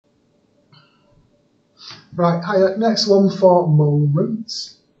Right, hiya. Next one for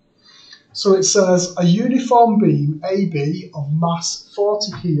moments. So it says a uniform beam AB of mass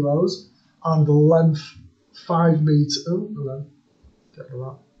 40 kilos and length 5 meters. Oh, hello. Get rid of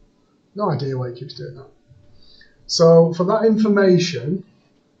that. No idea why it keeps doing that. So for that information,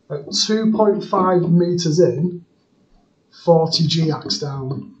 at 2.5 meters in, 40 G acts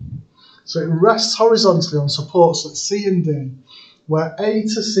down. So it rests horizontally on supports at C and D, where A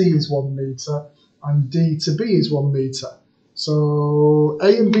to C is 1 meter and D to B is 1 meter. So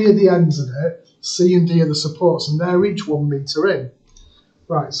A and B are the ends of it, C and D are the supports, and they're each 1 meter in.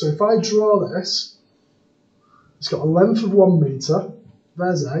 Right, so if I draw this, it's got a length of 1 meter.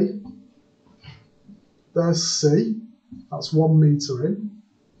 There's A. There's C. That's 1 meter in.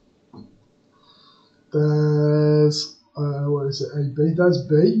 There's, where is it? AB. There's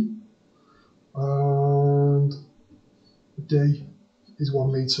B. And D is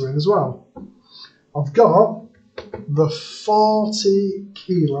 1 meter in as well. I've got the 40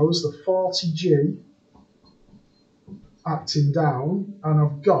 kilos, the 40 G acting down, and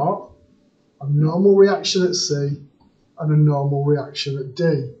I've got a normal reaction at C and a normal reaction at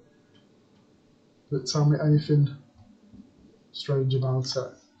D. But tell me anything strange about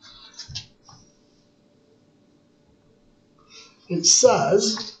it. It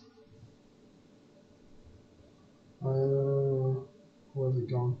says, where's it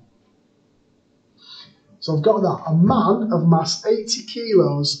gone? So I've got that. A man of mass 80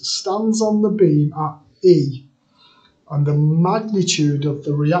 kilos stands on the beam at E, and the magnitude of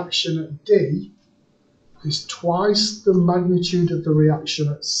the reaction at D is twice the magnitude of the reaction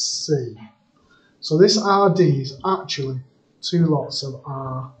at C. So this RD is actually 2 lots of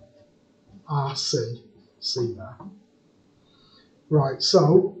RC. See there. Right,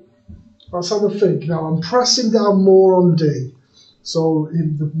 so let's have a think. Now I'm pressing down more on D. So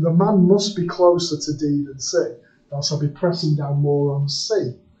the man must be closer to D than C. Else I'll be pressing down more on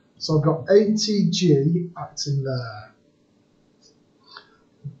C. So I've got 80 G acting there.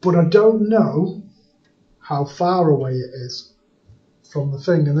 But I don't know how far away it is from the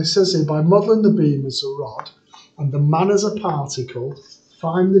thing. And this says here, by modelling the beam as a rod and the man as a particle,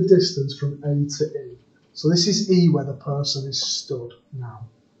 find the distance from A to E. So this is E where the person is stood now.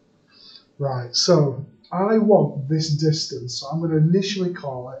 Right, so I want this distance, so I'm going to initially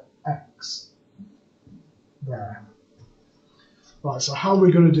call it X. There. Right, so how are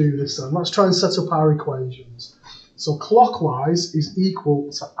we going to do this then? Let's try and set up our equations. So clockwise is equal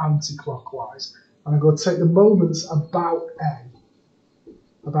to anti-clockwise. And I'm going to take the moments about A,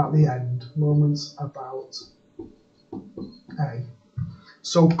 about the end. Moments about A.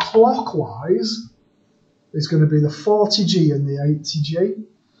 So clockwise is going to be the 40G and the 80G.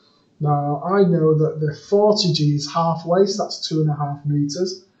 Now, I know that the 40G is halfway, so that's 2.5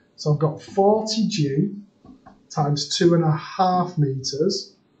 meters. So I've got 40G times 2.5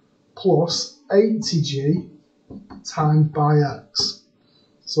 meters plus 80G times by X.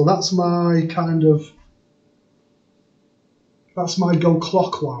 So that's my go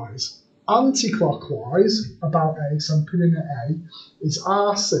clockwise. Anti-clockwise, about A, so I'm putting it A, is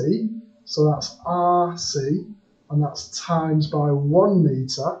RC. So that's RC, and that's times by 1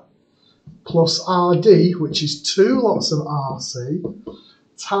 meter. Plus RD, which is 2 lots of RC,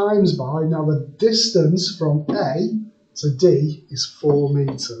 times by, now the distance from A to D is 4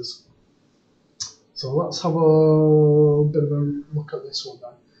 meters. So let's have a bit of a look at this one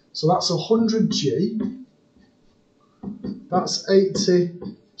then. So that's 100G, that's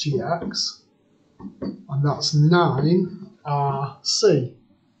 80GX, and that's 9RC.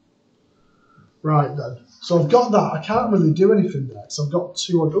 Right then. So I've got that. I can't really do anything there. So I've got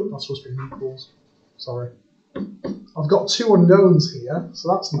 2 unknowns. That's supposed to be equals. Sorry. I've got 2 unknowns here, so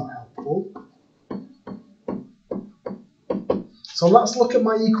that's not helpful. So let's look at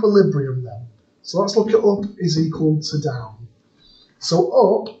my equilibrium then. So let's look at up is equal to down. So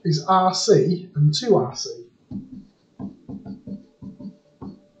up is RC and 2RC.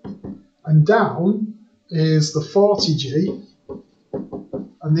 And down is the 40G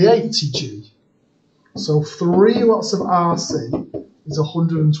and the 80G. So 3 lots of RC is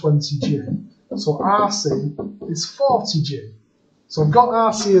 120G. So RC is 40G. So I've got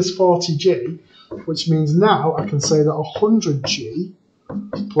RC as 40G, which means now I can say that 100G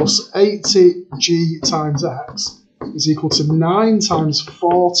plus 80G times X is equal to 9 times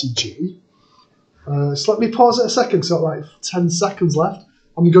 40G. Just let me pause it a second, because I've got like 10 seconds left.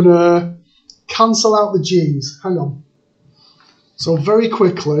 I'm going to cancel out the G's. Hang on. So very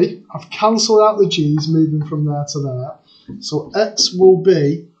quickly, I've cancelled out the G's, moving from there to there. So X will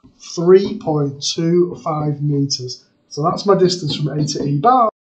be 3.25 meters. So that's my distance from A to E. Bye.